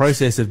 He's in the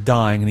process of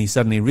dying, and he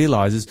suddenly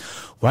realizes,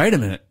 wait a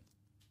minute.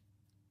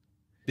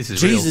 This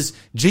is Jesus.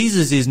 Real.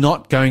 Jesus is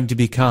not going to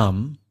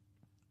become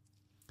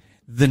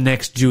the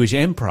next Jewish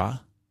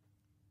emperor.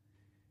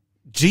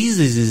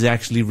 Jesus is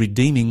actually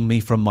redeeming me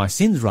from my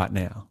sins right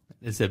now.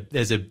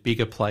 There's a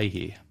bigger play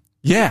here.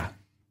 Yeah.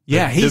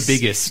 Yeah, the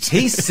biggest.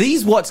 He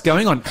sees what's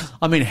going on.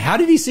 I mean, how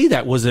did he see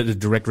that? Was it a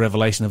direct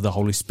revelation of the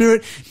Holy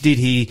Spirit? Did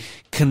he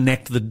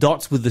connect the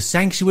dots with the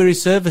sanctuary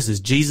services?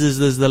 Jesus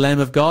is the Lamb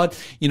of God.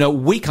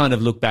 We kind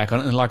of look back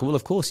on it and like, well,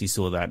 of course he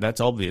saw that. That's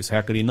obvious.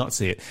 How could he not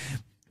see it?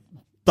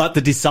 But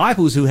the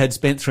disciples who had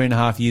spent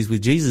 3.5 years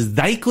with Jesus,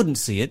 they couldn't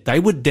see it. They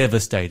were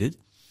devastated.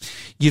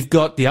 You've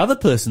got the other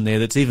person there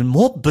that's even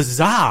more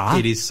bizarre.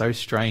 It is so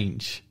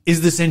strange.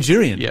 Is the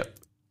centurion. Yep.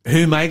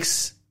 Who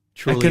makes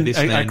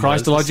a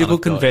Christological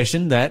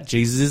confession that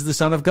Jesus is the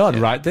Son of God,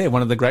 right there.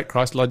 One of the great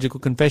Christological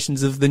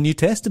confessions of the New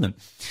Testament.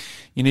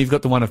 You've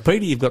got the one of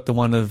Peter, you've got the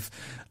one of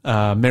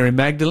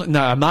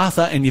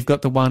Martha, and you've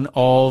got the one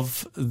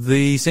of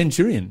the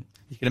centurion.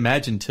 You can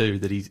imagine too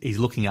that he's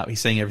looking up,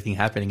 he's seeing everything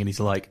happening, and he's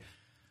like,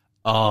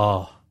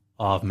 "Oh,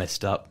 I've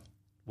messed up.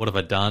 What have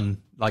I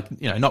done?"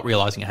 Like, not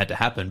realizing it had to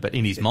happen, but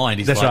in his mind,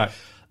 he's like, right.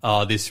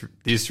 Oh, this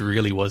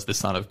really was the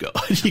Son of God.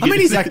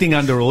 He's acting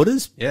under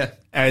orders. Yeah.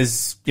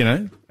 As you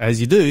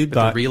do.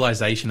 But the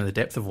realization of the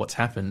depth of what's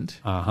happened,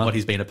 what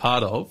he's been a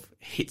part of,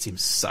 hits him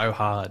so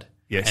hard.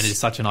 Yes. And it is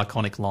such an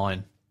iconic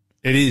line.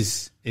 It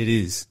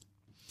is.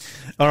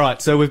 All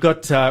right, so we've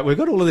got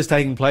all of this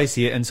taking place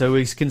here, and so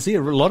we can see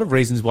a lot of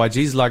reasons why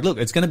Jesus is like, look,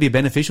 it's going to be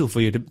beneficial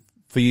for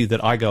you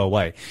that I go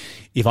away.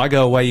 If I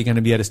go away, you're going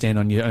to be able to stand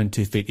on your own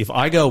 2 feet. If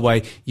I go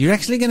away, you're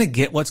actually going to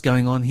get what's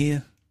going on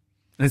here.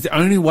 And it's the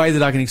only way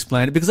that I can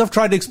explain it, because I've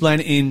tried to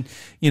explain it in,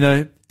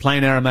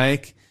 plain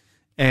Aramaic,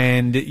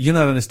 and you're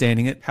not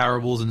understanding it.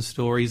 Parables and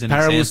stories and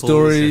examples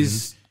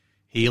stories, and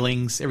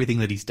healings, everything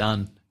that he's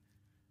done.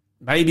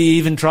 Maybe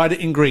even tried it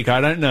in Greek. I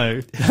don't know.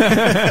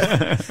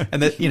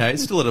 And that,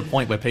 it's still at a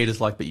point where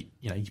Peter's like, but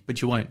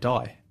you won't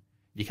die.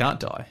 You can't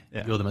die.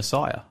 Yeah. You're the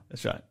Messiah.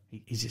 That's right.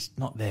 He's just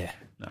not there.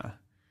 No.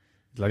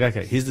 He's like,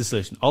 okay, here's the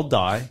solution. I'll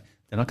die,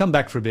 then I'll come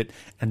back for a bit,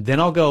 and then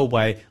I'll go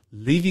away,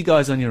 leave you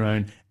guys on your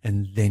own,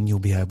 and then you'll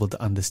be able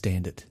to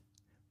understand it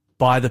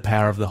by the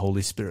power of the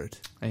Holy Spirit.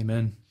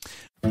 Amen.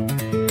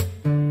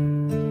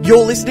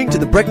 You're listening to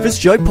the Breakfast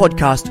Show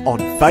podcast on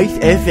Faith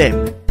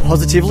FM.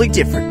 Positively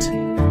different.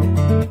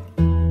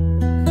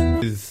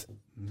 With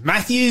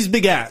Matthew's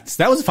Begats.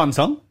 That was a fun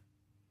song.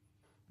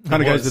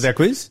 Kind of goes with our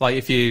quiz. Like,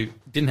 if you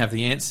didn't have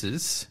the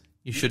answers,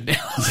 you should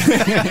now.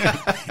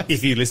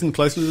 If you listen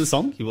closely to the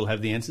song, you will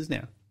have the answers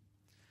now.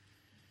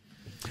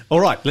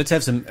 All right, let's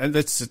have some.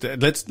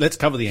 Let's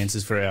cover the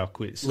answers for our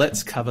quiz.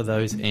 Let's cover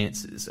those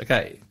answers.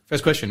 Okay,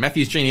 first question: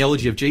 Matthew's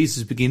genealogy of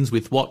Jesus begins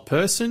with what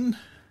person?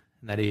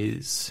 And that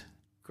is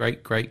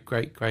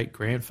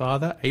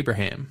great-great-great-great-grandfather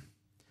Abraham.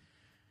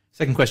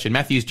 Second question: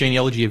 Matthew's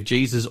genealogy of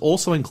Jesus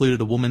also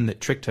included a woman that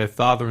tricked her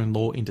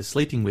father-in-law into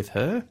sleeping with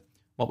her.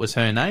 What was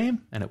her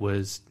name? And it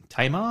was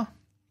Tamar.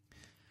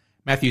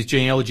 Matthew's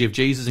genealogy of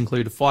Jesus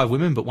included 5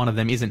 women, but one of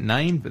them isn't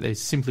named, but they're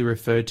simply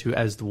referred to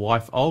as the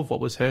wife of,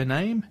 what was her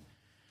name?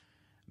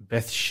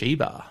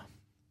 Bathsheba.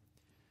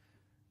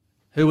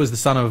 Who was the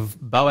son of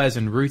Boaz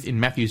and Ruth in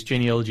Matthew's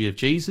genealogy of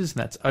Jesus?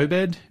 And that's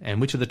Obed. And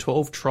which of the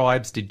 12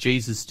 tribes did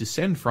Jesus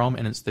descend from?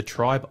 And it's the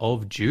tribe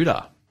of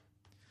Judah.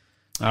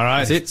 All right.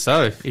 That's it.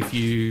 So if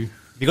you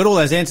got all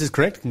those answers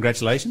correct,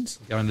 congratulations.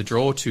 go in the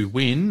draw to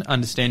win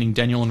Understanding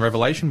Daniel and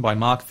Revelation by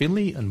Mark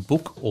Finley and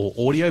book or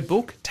audio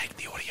book, take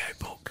the audio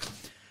book.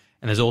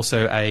 And there's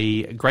also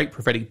a Great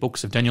Prophetic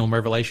Books of Daniel and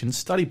Revelation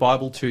study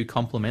Bible to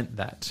complement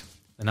that.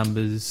 The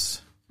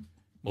numbers,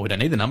 well, we don't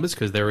need the numbers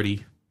because they're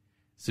already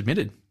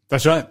submitted.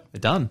 That's right. They're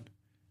done.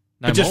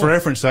 No But just more. for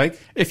reference sake,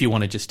 If you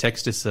want to just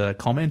text us a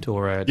comment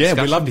or a yeah,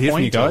 discussion we'd love to hear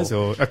from you point guys,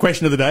 or a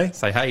question of the day.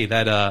 say, hey,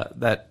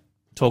 that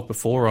talk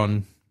before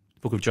on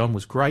Book of John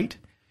was great.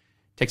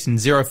 Text in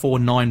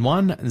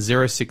 0491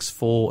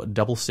 064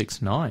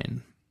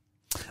 669.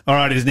 All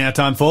right, it is now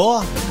time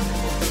for...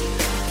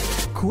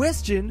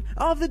 Question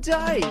of the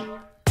day.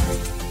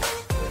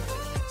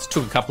 This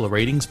took a couple of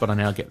readings, but I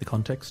now get the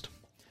context.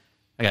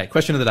 Okay,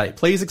 question of the day.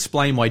 Please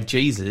explain why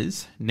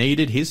Jesus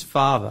needed his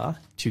Father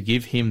to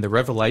give him the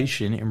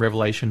revelation in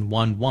Revelation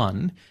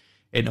 1:1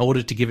 in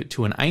order to give it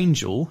to an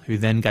angel who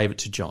then gave it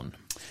to John.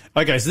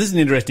 Okay, so this is an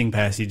interesting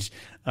passage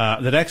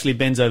that actually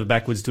bends over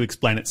backwards to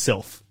explain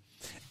itself.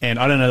 And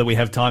I don't know that we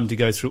have time to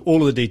go through all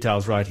of the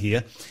details right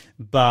here,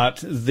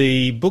 but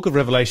the book of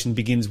Revelation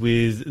begins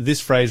with this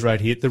phrase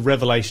right here, the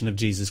revelation of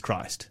Jesus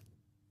Christ.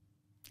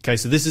 Okay,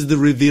 so this is the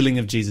revealing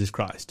of Jesus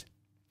Christ.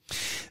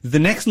 The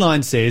next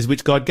line says,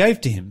 which God gave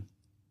to him,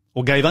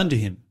 or gave unto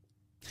him,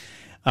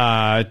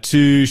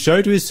 to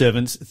show to his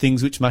servants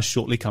things which must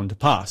shortly come to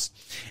pass.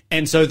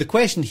 And so the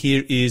question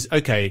here is,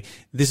 okay,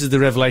 this is the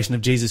revelation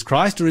of Jesus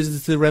Christ, or is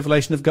this the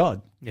revelation of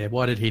God? Yeah,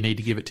 why did he need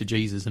to give it to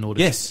Jesus in order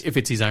Yes. to, if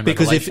it's his own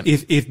Because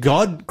revelation? if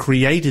God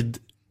created,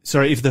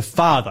 if the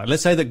Father,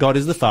 let's say that God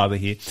is the Father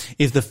here,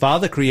 if the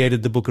Father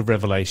created the book of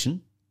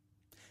Revelation,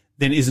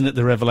 then isn't it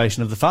the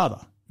revelation of the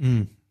Father?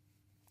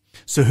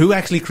 So who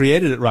actually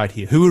created it right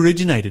here? Who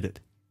originated it?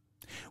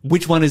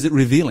 Which one is it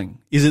revealing?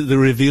 Is it the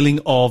revealing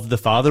of the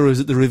Father, or is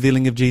it the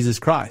revealing of Jesus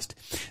Christ?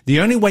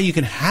 The only way you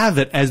can have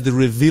it as the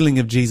revealing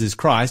of Jesus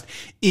Christ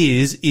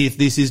is if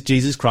this is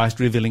Jesus Christ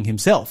revealing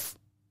himself.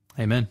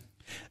 Amen.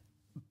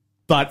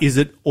 But is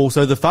it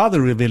also the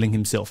Father revealing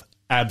himself?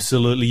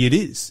 Absolutely it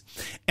is.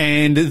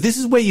 And this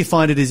is where you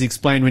find it is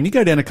explained when you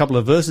go down a couple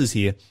of verses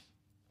here.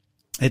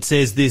 It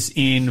says this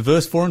in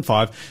verse 4 and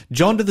 5,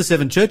 John to the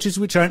 7 churches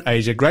which are in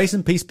Asia, grace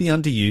and peace be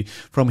unto you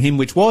from him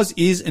which was,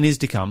 is, and is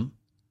to come,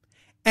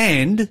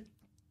 and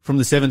from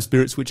the 7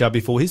 spirits which are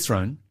before his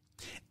throne,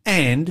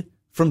 and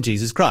from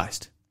Jesus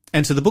Christ.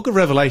 And so the book of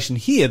Revelation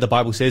here, the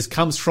Bible says,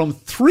 comes from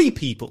 3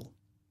 people.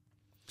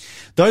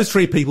 Those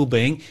 3 people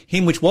being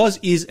him which was,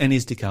 is, and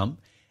is to come,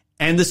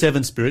 and the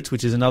 7 spirits,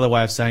 which is another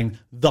way of saying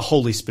the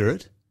Holy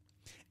Spirit,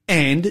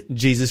 and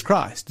Jesus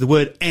Christ. The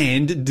word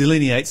 "and"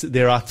 delineates that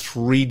there are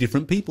 3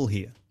 different people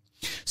here.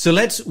 So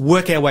let's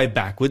work our way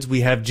backwards.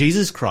 We have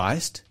Jesus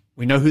Christ.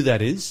 We know who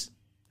that is.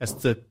 That's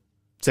the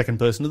second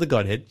person of the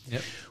Godhead.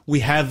 Yep.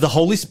 We have the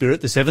Holy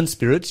Spirit, the 7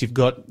 spirits. You've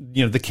got,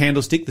 the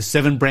candlestick, the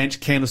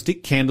 7-branch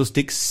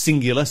candlestick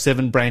singular,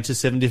 7 branches,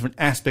 7 different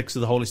aspects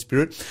of the Holy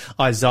Spirit.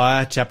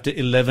 Isaiah chapter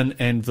 11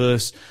 and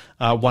verse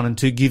 1 and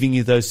 2 giving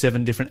you those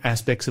 7 different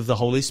aspects of the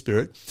Holy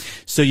Spirit.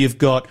 So you've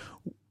got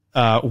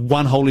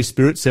one Holy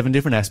Spirit, 7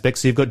 different aspects.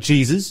 So you've got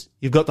Jesus,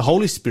 you've got the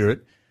Holy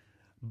Spirit,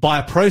 by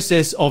a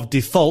process of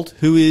default,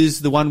 who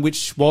is the one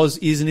which was,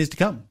 is, and is to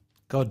come?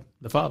 God,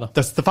 the Father.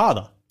 That's the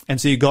Father. And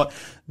so you've got,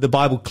 the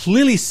Bible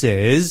clearly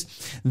says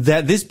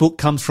that this book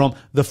comes from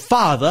the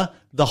Father,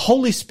 the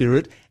Holy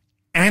Spirit,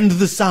 and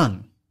the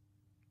Son.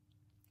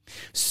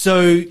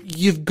 So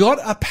you've got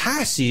a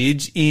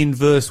passage in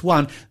verse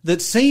 1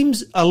 that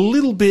seems a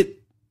little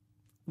bit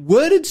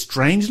worded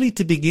strangely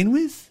to begin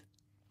with.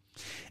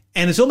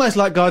 And it's almost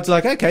like God's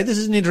like, okay, this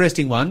is an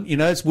interesting one.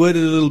 It's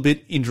worded a little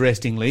bit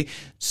interestingly.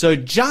 So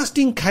just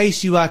in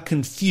case you are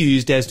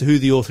confused as to who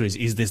the author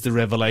is this the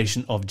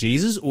revelation of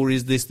Jesus, or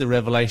is this the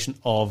revelation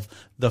of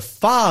the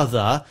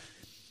Father?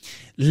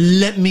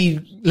 Let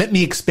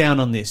me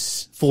expound on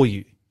this for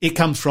you. It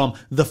comes from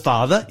the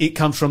Father, it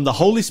comes from the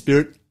Holy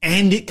Spirit,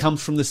 and it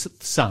comes from the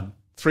Son.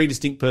 3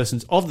 distinct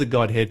persons of the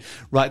Godhead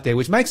right there,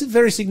 which makes it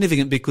very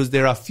significant because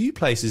there are few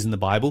places in the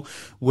Bible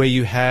where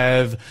you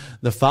have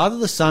the Father,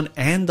 the Son,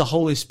 and the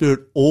Holy Spirit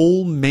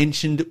all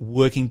mentioned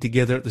working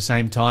together at the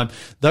same time.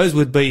 Those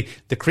would be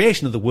the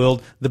creation of the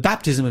world, the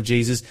baptism of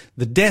Jesus,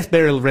 the death,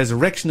 burial,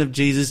 resurrection of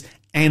Jesus,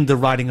 and the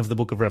writing of the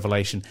book of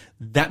Revelation.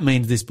 That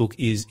means this book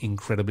is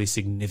incredibly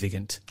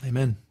significant.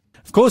 Amen.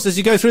 Of course, as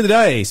you go through the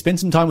day,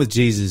 spend some time with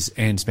Jesus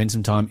and spend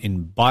some time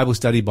in Bible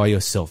study by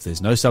yourself. There's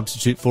no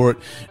substitute for it.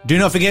 Do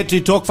not forget to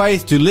talk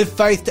faith, to live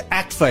faith, to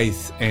act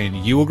faith, and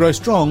you will grow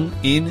strong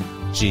in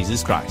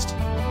Jesus Christ.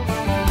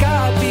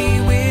 God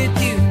be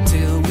with you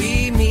till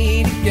we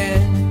meet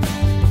again.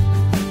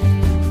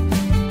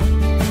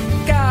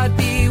 God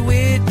be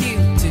with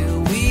you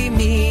till we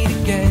meet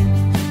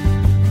again.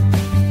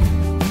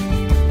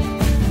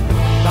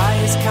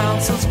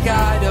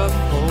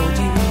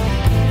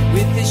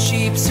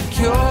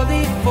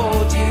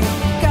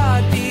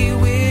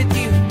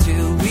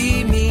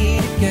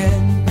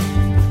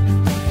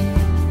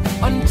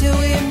 until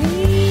we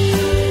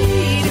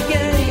meet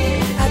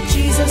again at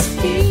Jesus'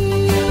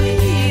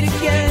 feet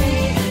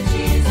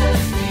again.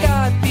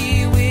 God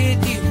be with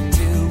you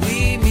till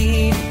we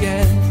meet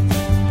again.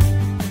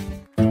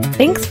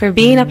 Thanks for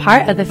being a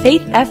part of the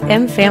Faith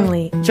FM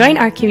family. Join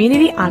our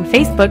community on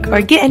Facebook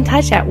or get in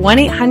touch at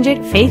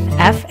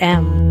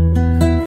 1-800-FAITH-FM.